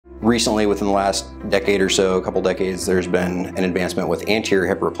Recently, within the last decade or so, a couple decades, there's been an advancement with anterior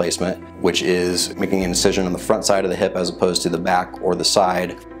hip replacement, which is making an incision on the front side of the hip as opposed to the back or the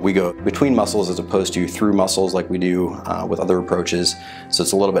side. We go between muscles as opposed to through muscles like we do with other approaches. So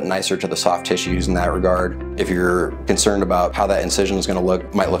it's a little bit nicer to the soft tissues in that regard. If you're concerned about how that incision is going to look,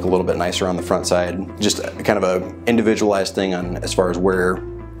 it might look a little bit nicer on the front side. Just kind of a individualized thing on as far as where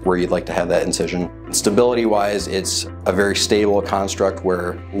you'd like to have that incision. Stability-wise, it's a very stable construct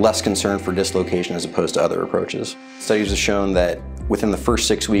where less concern for dislocation as opposed to other approaches. Studies have shown that within the first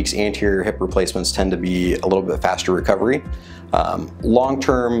 6 weeks, anterior hip replacements tend to be a little bit faster recovery.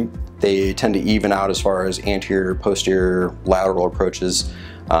 Long-term, they tend to even out as far as anterior, posterior, lateral approaches,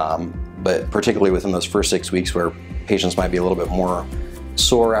 but particularly within those first 6 weeks where patients might be a little bit more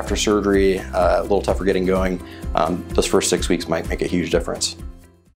sore after surgery, a little tougher getting going, those first 6 weeks might make a huge difference.